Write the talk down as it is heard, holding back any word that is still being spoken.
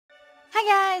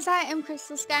Hi guys, I am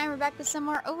Crystalsky and we're back with some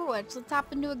more Overwatch. Let's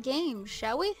hop into a game,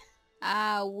 shall we?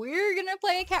 We're gonna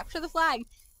play a capture the flag.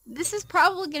 This is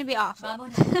probably gonna be awful.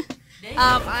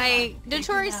 I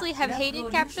notoriously have hated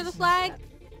capture the flag.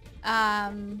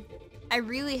 I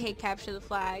really hate capture the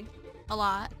flag a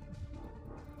lot.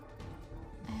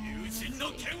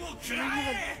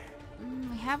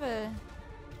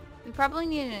 We probably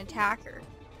need an attacker.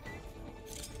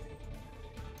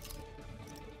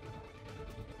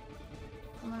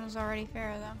 Someone was already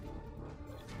fair though.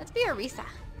 Let's be Arisa.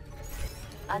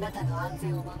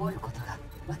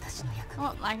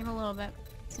 Oh, lagging a little bit.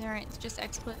 It's alright, it's just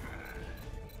XSplit.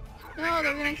 No,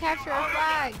 they're gonna capture our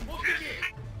flag!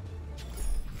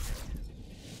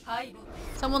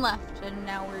 Someone left, and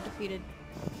now we're defeated.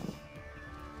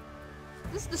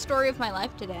 This is the story of my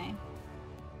life today.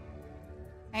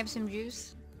 I have some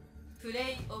juice.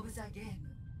 Oh,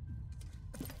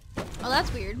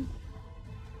 that's weird.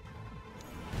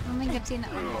 I don't think I've seen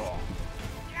that one.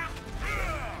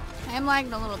 I am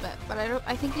lagging a little bit, but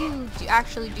I think you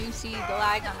actually do see the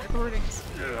lag on recordings.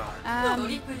 I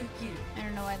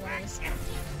don't know why that is.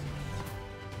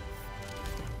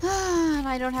 And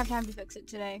I don't have time to fix it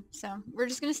today, so we're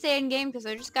just gonna stay in game because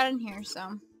I just got in here,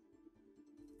 so.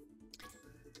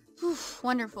 Whew,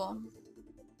 wonderful.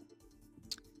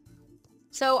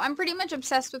 So I'm pretty much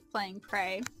obsessed with playing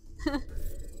Prey.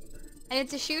 And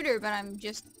it's a shooter, but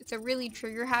it's a really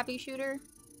trigger happy shooter.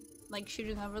 Like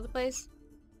shooting all over the place.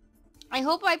 I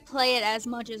hope I play it as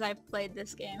much as I've played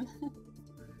this game.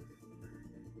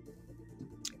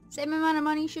 Same amount of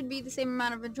money should be the same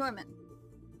amount of enjoyment.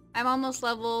 I'm almost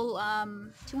level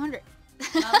 200.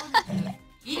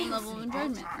 Same level of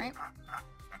enjoyment, right?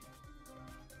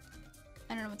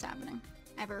 I don't know what's happening.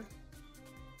 Ever.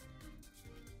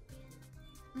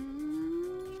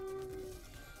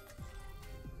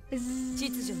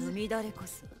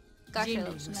 Gosh, I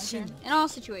love Samantha. In all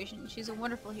situations, she's a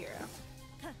wonderful hero.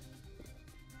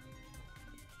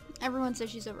 Everyone says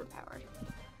she's overpowered.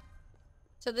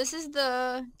 So this is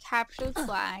the capture the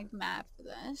flag map for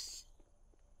this.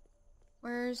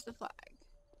 Where's the flag?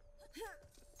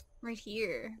 Right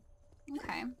here.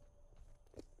 Okay.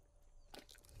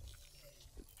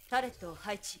 A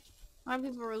lot of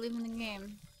people were leaving the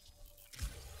game.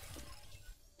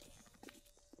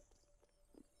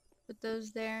 Put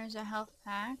those there as a health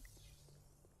pack.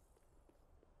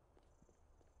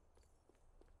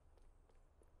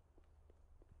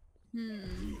 I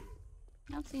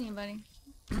don't see anybody.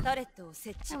 Hi,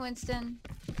 Winston.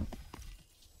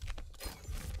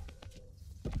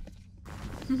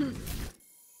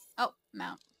 Oh,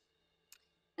 mount.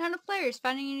 Not enough players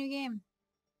finding a new game.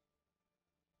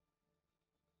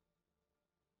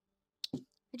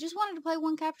 I just wanted to play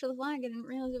one capture the flag. I didn't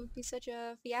realize it would be such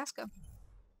a fiasco.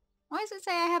 Why does it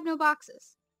say I have no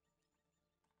boxes?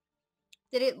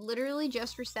 Did it literally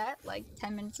just reset like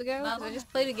 10 minutes ago? Because I just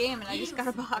played a game and I just got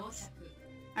a box.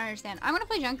 I understand. I'm gonna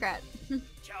play Junkrat.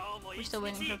 We're still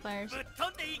waiting for players.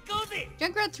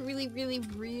 Junkrat's really, really,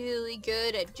 really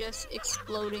good at just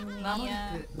exploding the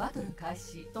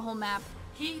whole map.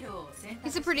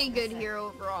 He's a pretty good hero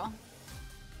overall.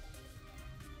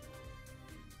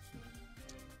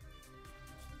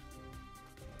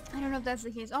 I don't know if that's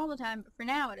the case all the time, but for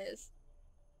now it is.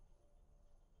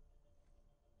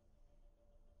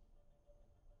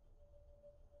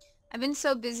 I've been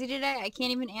so busy today, I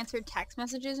can't even answer text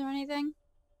messages or anything.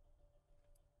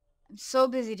 I'm so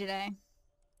busy today.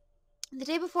 The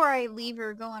day before I leave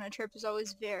or go on a trip is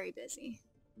always very busy.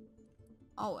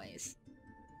 Always.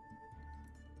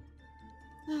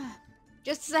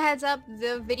 Just as a heads up,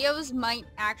 the videos might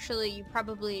actually, you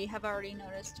probably have already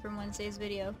noticed from Wednesday's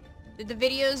video, that the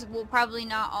videos will probably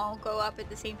not all go up at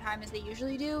the same time as they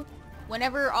usually do.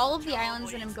 Whenever all of the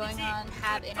islands that I'm going on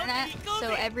have internet,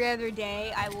 so every other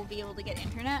day I will be able to get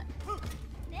internet.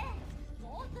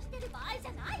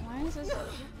 Why is this?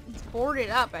 It's boarded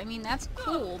up. I mean, that's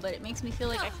cool, but it makes me feel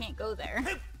like I can't go there.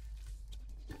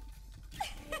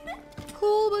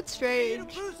 Cool, but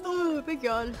strange. Oh, thank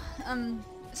God.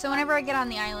 So whenever I get on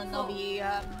the island, they'll be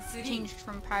changed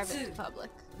from private to public.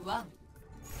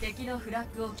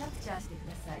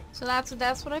 So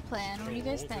that's what I plan. What do you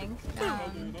guys think?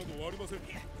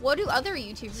 What do other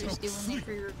YouTubers do when they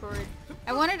pre-record?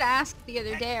 I wanted to ask the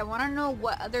other day. I want to know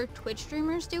what other Twitch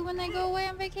streamers do when they go away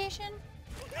on vacation.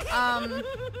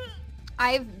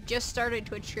 I've just started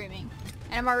Twitch streaming,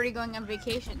 and I'm already going on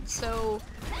vacation. So,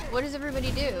 what does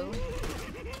everybody do?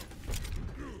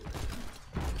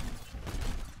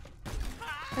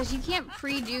 Because you can't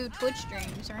pre-do Twitch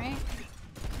streams, right?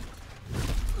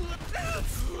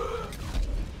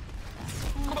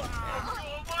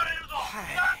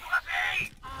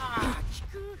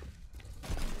 That's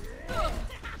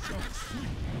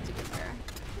a good Pharah.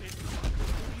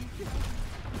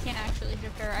 I can't actually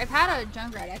hit her. I've had a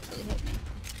Junkrat actually hit me.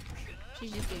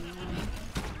 She's just getting annoying.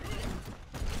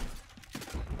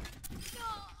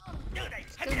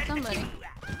 Killed somebody.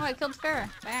 Oh, I killed Pharah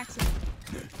by accident.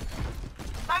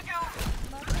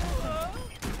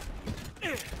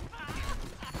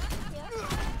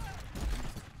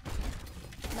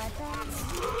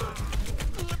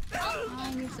 Oh,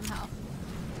 I need some help.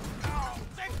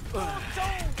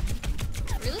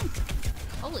 Really?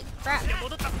 Holy crap.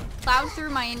 Plowed through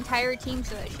my entire team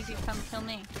so that she could come kill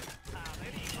me.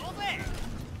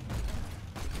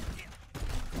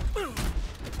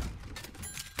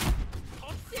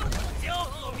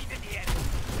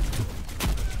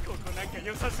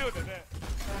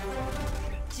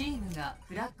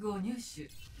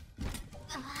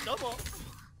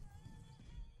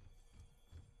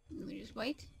 Let me just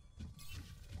wait.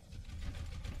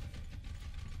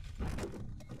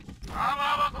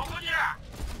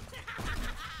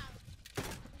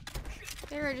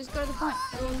 Sarah, just go to the point.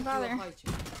 Don't bother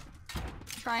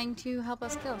trying to help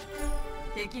us kill.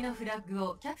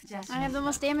 I have the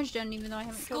most damage done even though I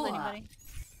haven't killed anybody.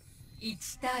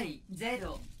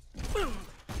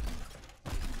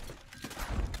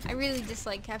 I really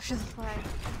dislike capture the flag,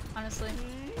 honestly.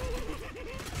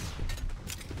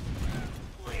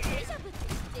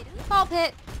 Ball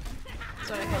pit!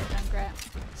 That's what I call Junkrat.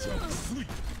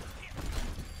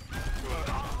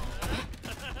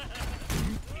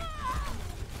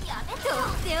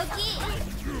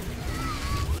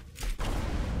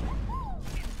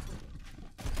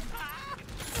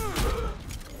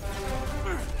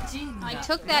 I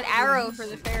took that arrow for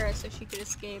the Pharah so she could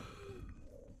escape.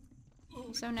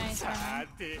 So nice, man.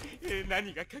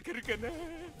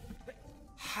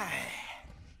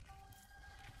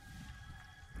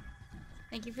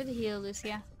 Thank you for the heal,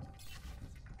 Lucia.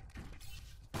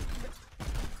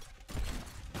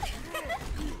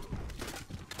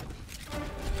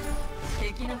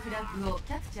 That's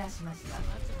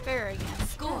a Pharah again.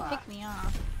 Don't pick me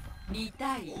off.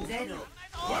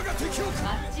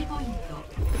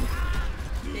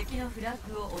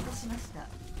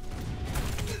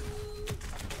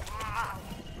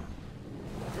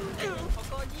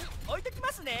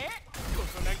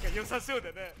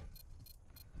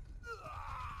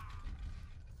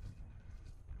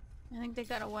 I think they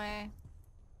got away.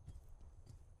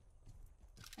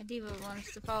 A diva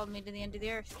wants to follow me to the end of the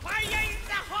earth.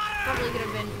 Probably could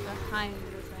have been behind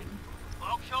the thing.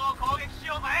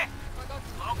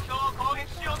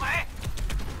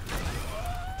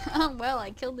 Oh well,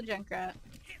 I killed the Junkrat.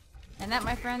 And that,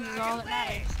 my friends, is all that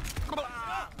matters.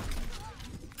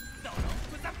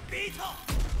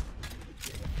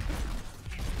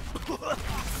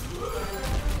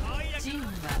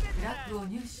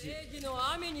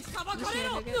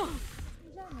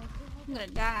 I'm gonna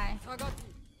die.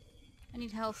 I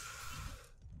need help.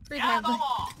 Pretty badly.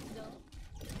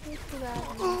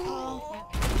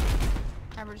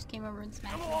 Cyber just came over and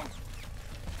smashed me.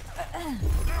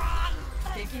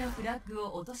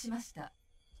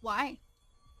 Why?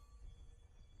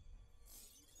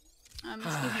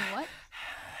 Excuse me, what?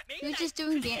 He was just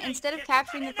doing instead of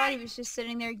capturing the fight, he was just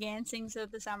sitting there gancing so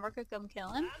that the Soundbar could come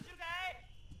kill him.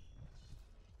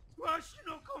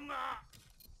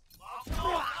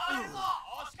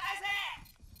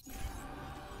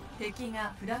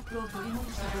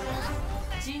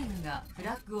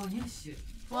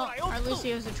 Well, our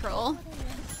Lucio's a troll.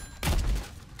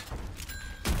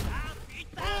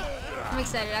 I'm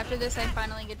excited. After this, I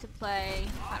finally get to play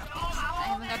Final Fantasy. I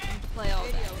haven't got to play all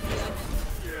that.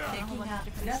 A whole bunch of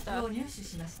different stuff.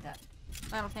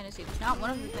 Final Fantasy was not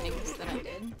one of the things that I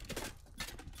did.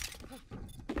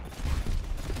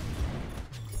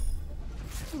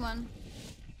 Come on.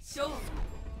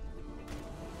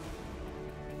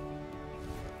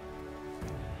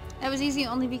 That was easy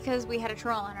only because we had a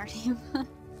troll on our team.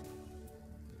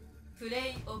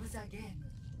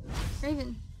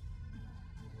 Raven.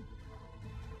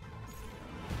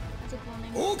 That's a cool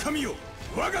name.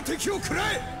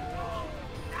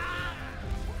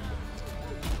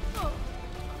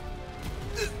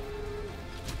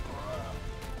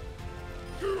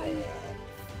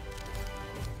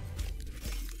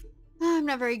 I'm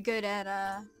not very good at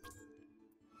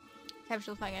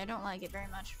capture the flag. I don't like it very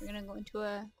much. We're gonna go into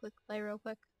a quick play real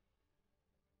quick.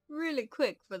 Really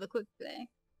quick for the quick play.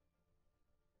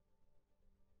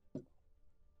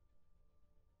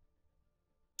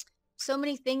 So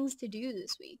many things to do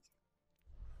this week.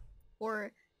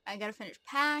 Or I gotta finish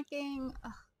packing.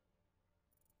 Ugh.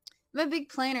 I'm a big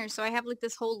planner, so I have like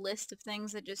this whole list of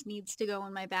things that just needs to go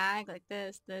in my bag, like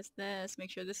this, make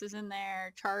sure this is in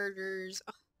there, chargers.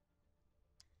 Ugh.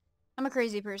 I'm a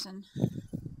crazy person.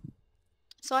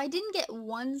 So I didn't get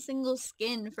one single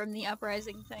skin from the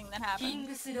uprising thing that happened.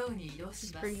 This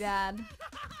is pretty bad.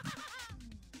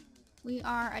 We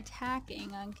are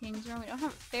attacking on King's Row. We don't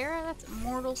have Farah, that's a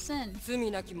mortal sin.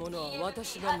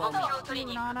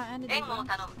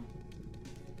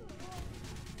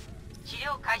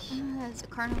 That's a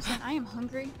cardinal sin. I am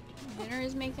hungry. Dinner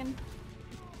is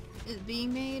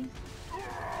being made.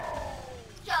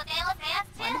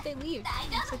 Why did they leave?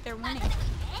 Looks like they're winning.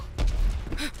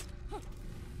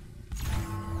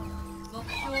 Oh.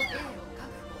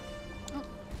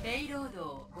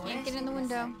 Can't get in the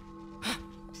window.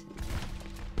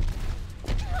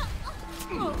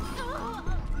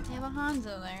 They have a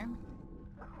Hanzo there.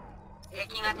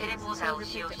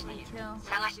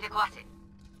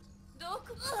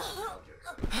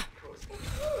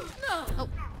 Oh.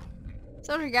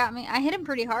 Soldier got me. I hit him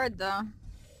pretty hard though.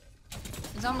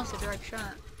 It's almost a direct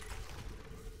shot.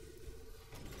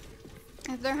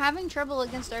 If they're having trouble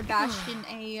against our Bastion,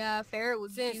 a Farah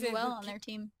would do well on their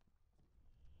team.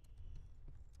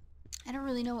 I don't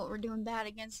really know what we're doing bad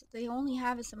against. They only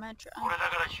have a Symmetra.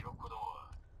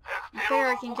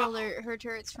 Farah can kill her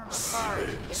turrets from afar.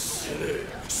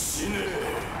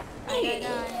 I did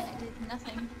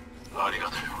nothing.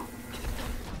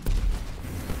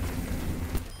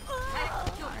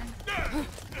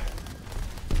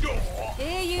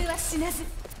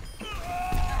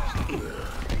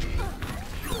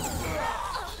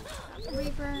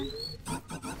 Reaper.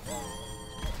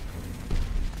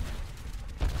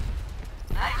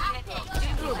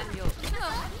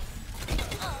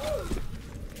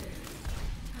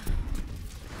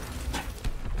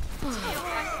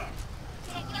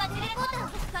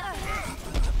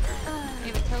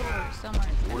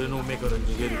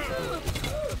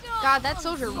 God, that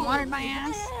soldier wanted my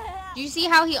ass. Do you see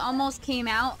how he almost came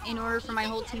out in order for my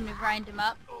whole team to grind him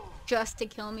up? Just to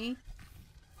kill me?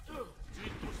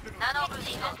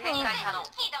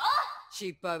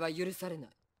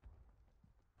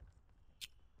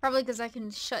 Probably because I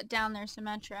can shut down their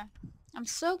Symmetra. I'm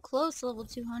so close to level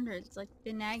 200. It's like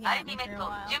been nagging at me for a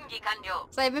while.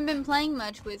 So I haven't been playing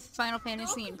much with Final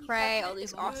Fantasy and Prey, all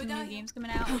these awesome new games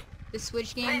coming out. The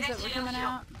Switch games that were coming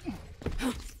out.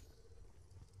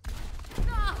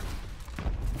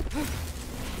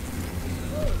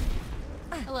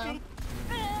 Hello. You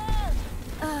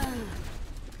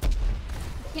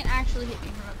can't actually hit me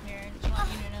from up here. I just want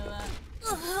you to know that.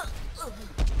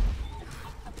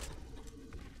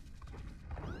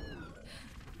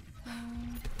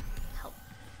 Help.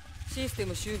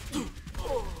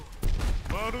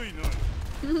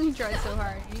 He tried so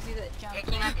hard. You see that jump? Let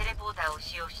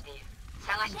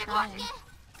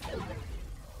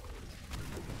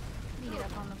me get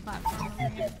up on the platform over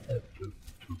here.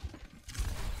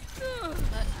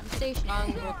 But I'm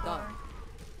stationary.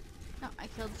 No, I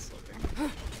killed the soldier.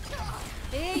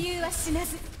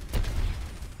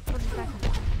 What is that?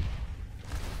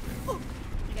 I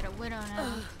got a widow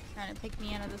now, trying to pick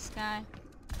me out of the sky.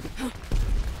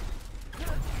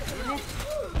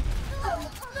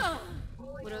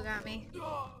 Widow got me.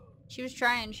 She was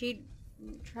trying. She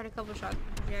tried a couple shots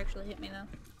before she actually hit me though.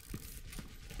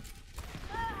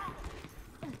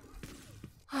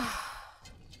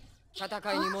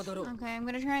 Okay, I'm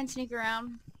gonna try and sneak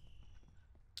around.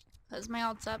 Cause my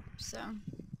ult's up, so.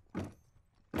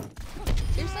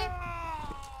 Seriously?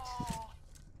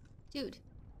 Dude.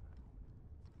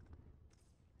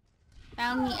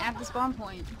 Found me at the spawn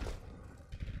point.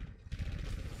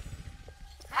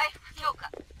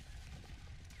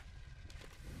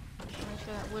 Make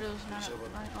sure that Widow's not up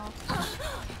my ult.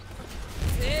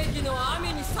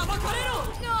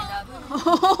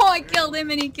 Oh, I killed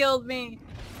him and he killed me.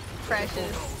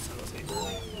 Precious.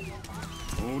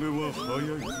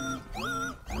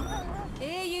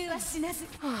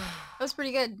 That was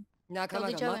pretty good. Killed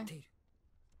each other.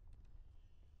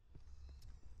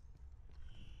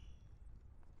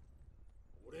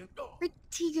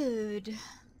 Pretty good.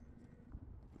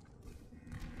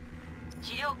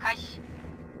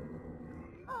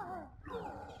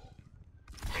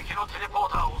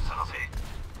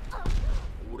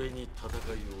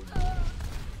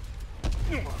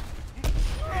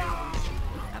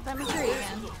 Not that mature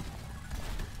again.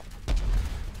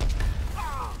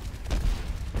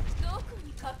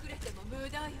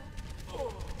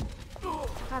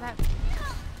 God, that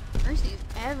Mercy's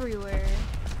everywhere.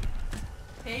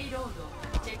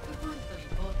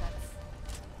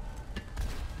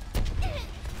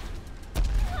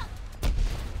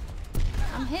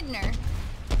 I'm hitting her.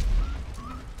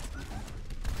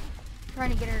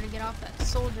 trying to get her to get off that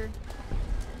soldier.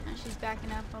 And she's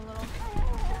backing up a little.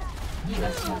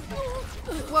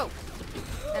 Whoa!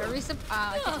 That a resup?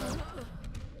 I can't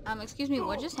move. Excuse me,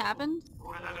 what just happened?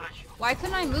 Why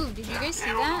couldn't I move? Did you guys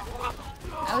see that?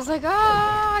 I was like,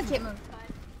 ah, I can't move.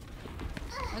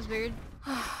 That was weird.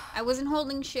 I wasn't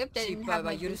holding shift, I didn't have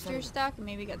my booster stuck, and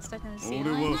maybe got stuck in the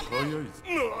ceiling.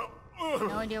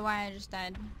 No idea why I just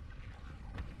died.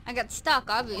 I got stuck,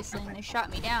 obviously, and they shot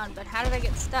me down, but how did I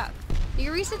get stuck? The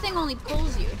Eureka thing only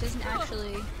pulls you, it doesn't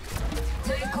actually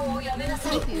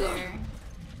keep you there.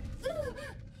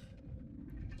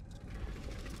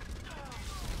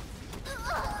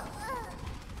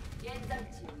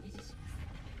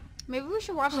 Maybe we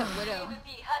should watch that Widow.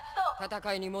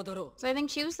 So I think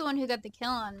she was the one who got the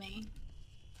kill on me.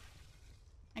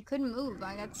 I couldn't move,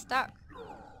 I got stuck.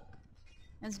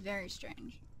 That's very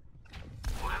strange.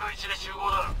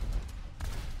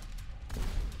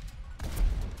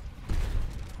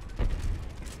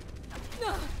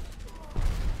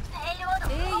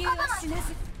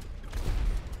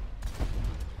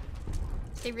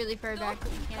 Stay really far back so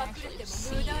you can't actually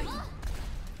see.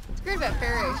 It's great about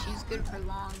Pharaoh, she's good for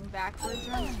long backwards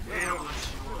runs.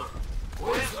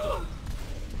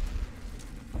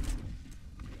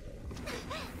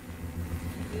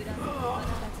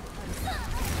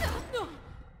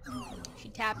 She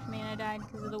tapped me and I died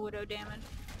because of the Widow damage.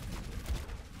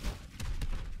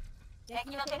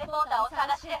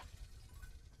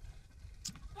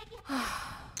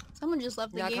 Someone just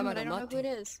left the game, but I don't know who it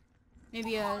is.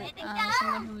 Maybe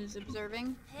someone who is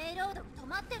observing.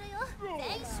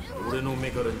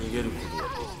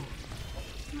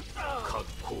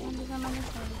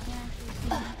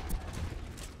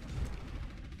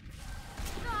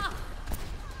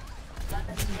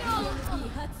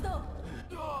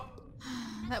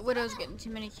 That Widow's getting too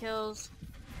many kills.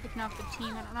 Picking off the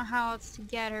team. I don't know how else to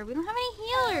get her. We don't have any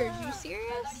healers. Are you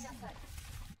serious?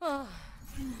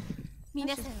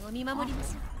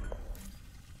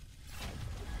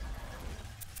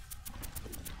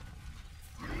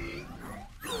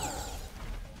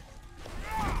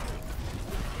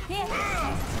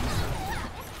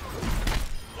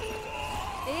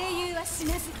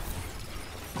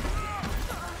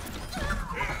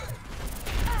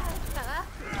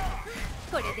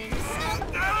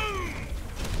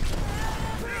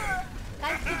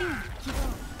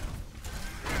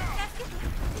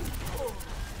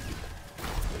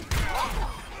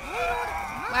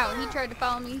 Wow, he tried to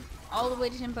follow me all the way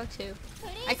to Timbuktu.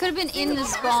 I could have been in the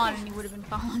spawn and he would have been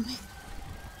following me.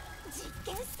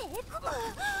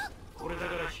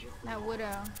 That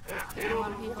Widow. A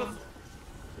lot of people.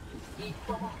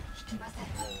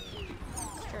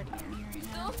 Starting in here right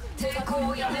now.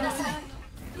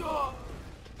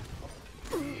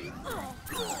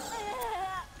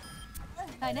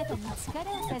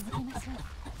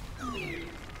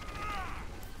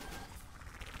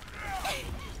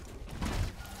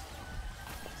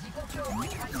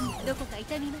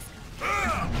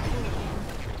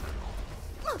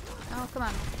 Oh, come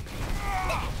on.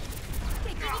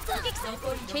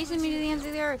 Chasing me to the ends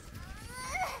of the earth.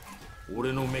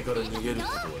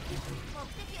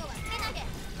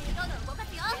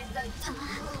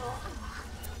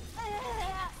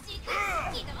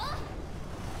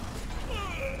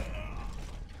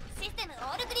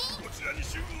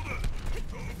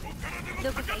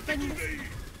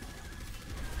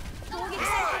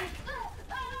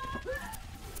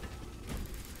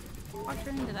 Watch her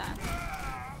into that.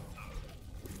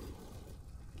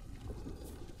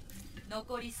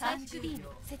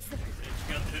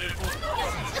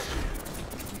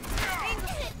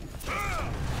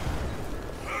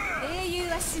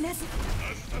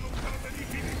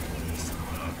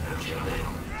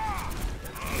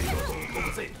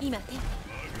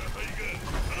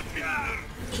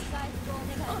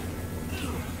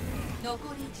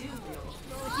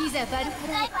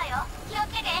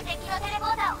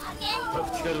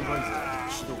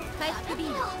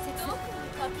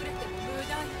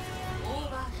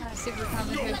 Super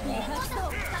complication.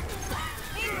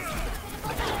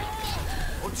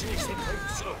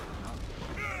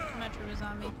 Metro was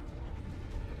on me.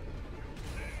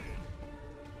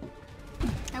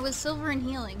 I was silver and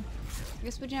healing. I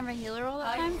guess we didn't have a healer all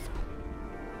that time?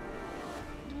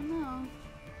 I don't know.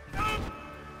 I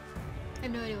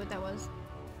have no idea what that was.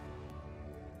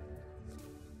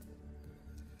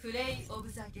 Play of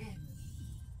the game.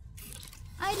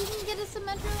 I didn't get a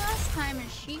Symmetra last time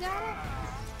and she got it?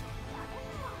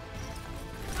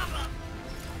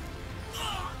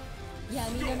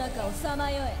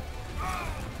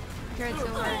 Tried so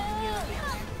hard to heal at the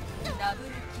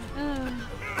end.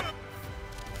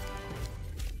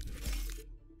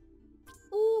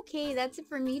 Okay, that's it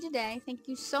for me today. Thank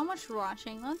you so much for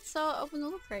watching. Let's open the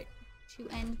loot crate to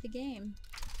end the game.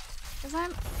 Because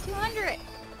I'm 200!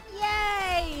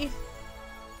 Yay!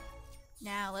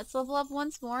 Now, let's level up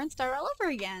once more and start all over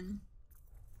again.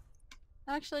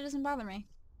 That actually doesn't bother me.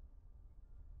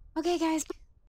 Okay, guys.